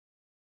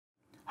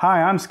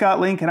Hi, I'm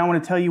Scott Link, and I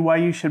want to tell you why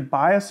you should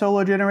buy a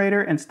solar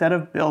generator instead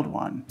of build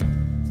one.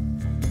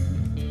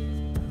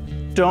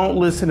 Don't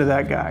listen to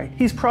that guy.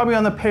 He's probably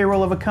on the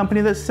payroll of a company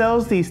that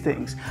sells these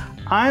things.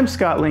 I'm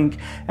Scott Link,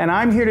 and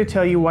I'm here to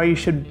tell you why you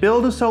should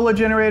build a solar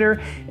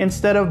generator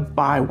instead of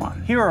buy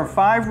one. Here are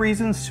 5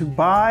 reasons to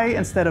buy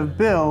instead of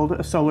build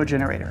a solar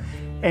generator.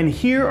 And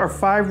here are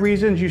 5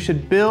 reasons you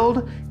should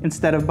build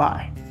instead of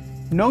buy.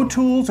 No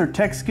tools or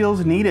tech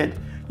skills needed.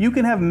 You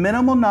can have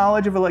minimal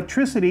knowledge of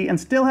electricity and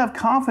still have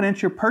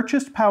confidence your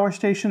purchased power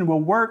station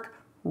will work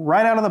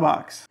right out of the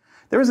box.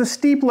 There is a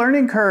steep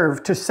learning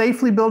curve to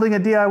safely building a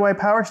DIY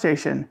power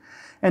station.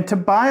 And to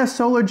buy a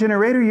solar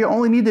generator, you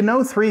only need to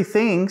know 3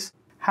 things.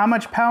 How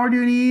much power do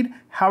you need?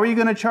 How are you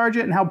going to charge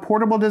it? And how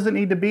portable does it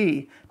need to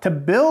be? To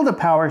build a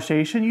power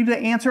station, you need to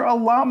answer a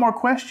lot more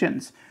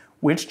questions.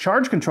 Which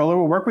charge controller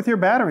will work with your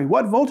battery?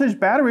 What voltage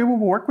battery will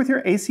work with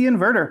your AC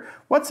inverter?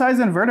 What size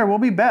inverter will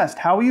be best?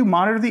 How will you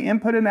monitor the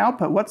input and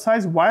output? What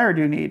size wire do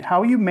you need?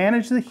 How will you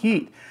manage the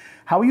heat?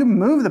 How will you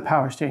move the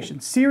power station?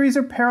 Series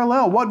or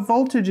parallel? What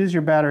voltage is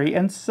your battery?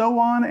 And so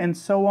on and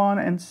so on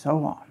and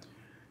so on.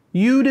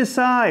 You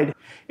decide.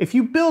 If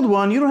you build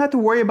one, you don't have to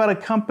worry about a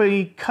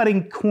company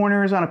cutting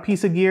corners on a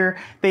piece of gear.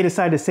 They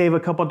decide to save a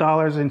couple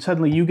dollars and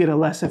suddenly you get a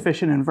less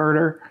efficient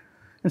inverter.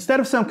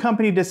 Instead of some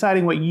company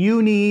deciding what you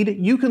need,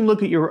 you can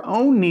look at your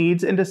own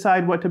needs and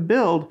decide what to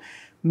build.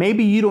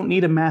 Maybe you don't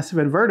need a massive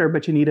inverter,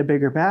 but you need a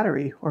bigger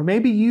battery. Or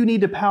maybe you need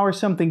to power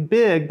something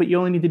big, but you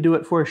only need to do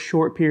it for a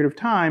short period of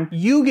time.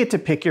 You get to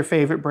pick your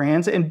favorite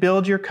brands and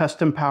build your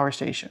custom power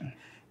station.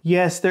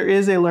 Yes, there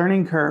is a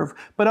learning curve,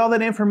 but all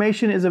that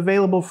information is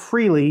available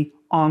freely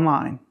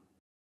online.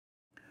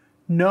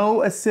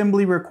 No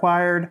assembly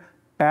required.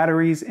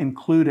 Batteries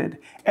included.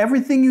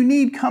 Everything you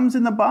need comes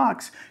in the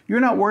box. You're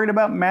not worried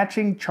about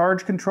matching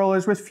charge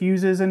controllers with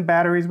fuses and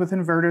batteries with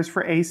inverters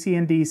for AC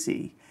and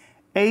DC.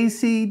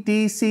 AC,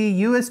 DC,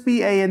 USB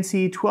A and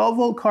C,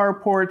 12-volt car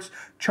ports,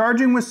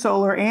 charging with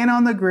solar and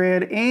on the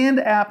grid, and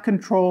app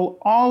control,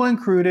 all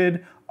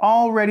included,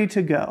 all ready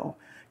to go.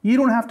 You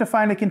don't have to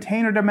find a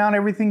container to mount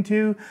everything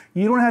to.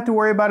 You don't have to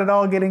worry about it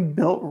all getting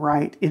built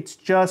right. It's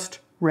just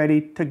ready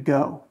to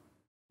go.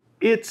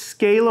 It's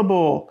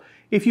scalable.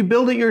 If you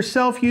build it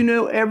yourself, you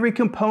know every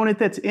component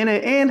that's in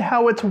it and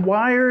how it's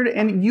wired,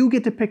 and you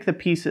get to pick the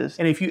pieces.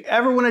 And if you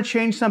ever want to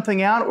change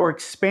something out or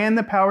expand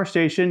the power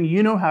station,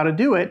 you know how to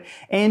do it,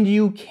 and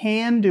you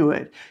can do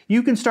it.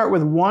 You can start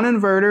with one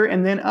inverter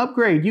and then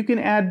upgrade. You can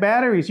add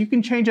batteries. You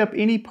can change up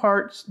any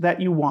parts that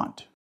you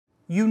want.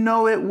 You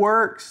know it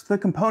works. The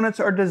components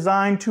are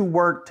designed to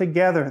work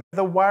together.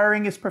 The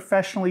wiring is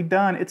professionally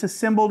done. It's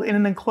assembled in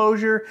an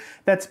enclosure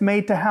that's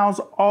made to house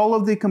all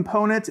of the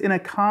components in a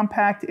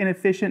compact and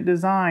efficient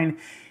design.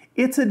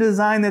 It's a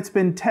design that's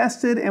been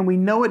tested, and we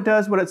know it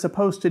does what it's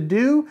supposed to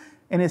do,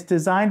 and it's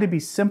designed to be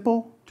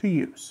simple to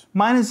use.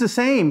 Mine is the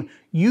same.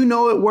 You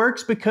know it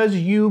works because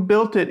you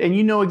built it, and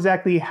you know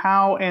exactly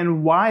how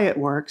and why it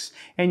works,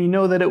 and you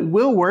know that it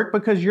will work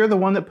because you're the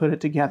one that put it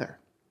together.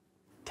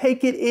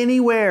 Take it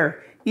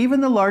anywhere. Even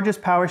the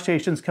largest power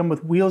stations come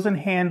with wheels and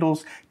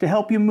handles to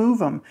help you move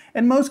them,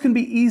 and most can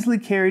be easily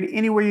carried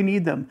anywhere you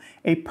need them.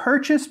 A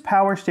purchased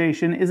power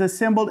station is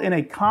assembled in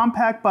a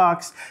compact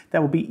box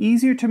that will be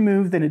easier to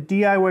move than a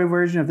DIY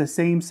version of the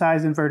same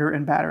size inverter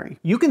and battery.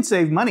 You can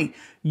save money.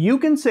 You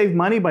can save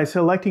money by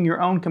selecting your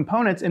own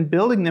components and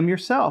building them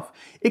yourself.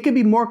 It can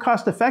be more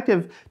cost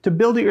effective to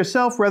build it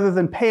yourself rather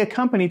than pay a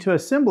company to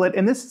assemble it,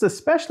 and this is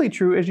especially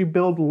true as you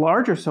build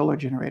larger solar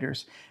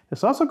generators.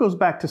 This also goes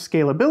back to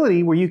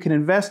scalability, where you can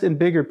invest in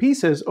bigger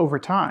pieces over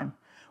time.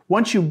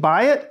 Once you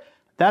buy it,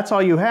 that's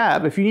all you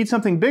have. If you need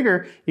something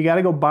bigger, you got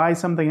to go buy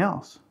something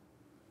else.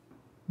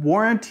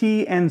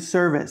 Warranty and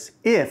service.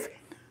 If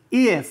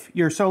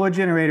your solar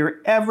generator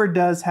ever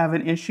does have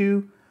an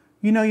issue,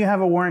 you know you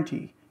have a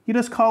warranty. You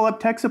just call up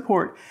tech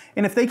support,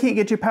 and if they can't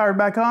get your power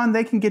back on,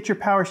 they can get your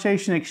power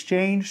station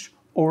exchanged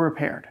or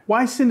repaired.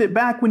 Why send it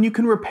back when you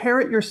can repair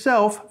it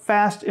yourself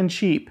fast and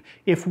cheap?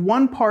 If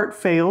one part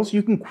fails,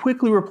 you can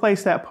quickly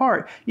replace that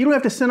part. You don't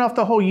have to send off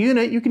the whole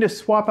unit, you can just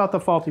swap out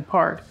the faulty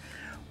part.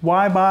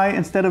 Why buy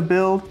instead of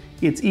build?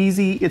 It's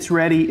easy, it's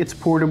ready, it's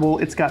portable,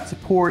 it's got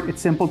support,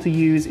 it's simple to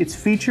use, it's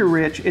feature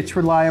rich, it's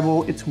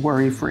reliable, it's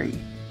worry-free.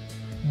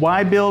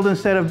 Why build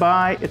instead of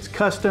buy? It's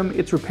custom,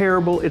 it's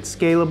repairable, it's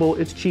scalable,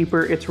 it's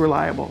cheaper, it's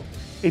reliable.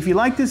 If you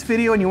like this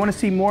video and you want to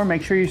see more,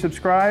 make sure you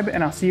subscribe,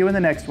 and I'll see you in the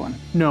next one.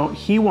 No,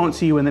 he won't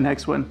see you in the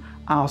next one.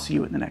 I'll see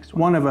you in the next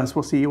one. One of us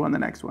will see you in the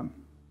next one.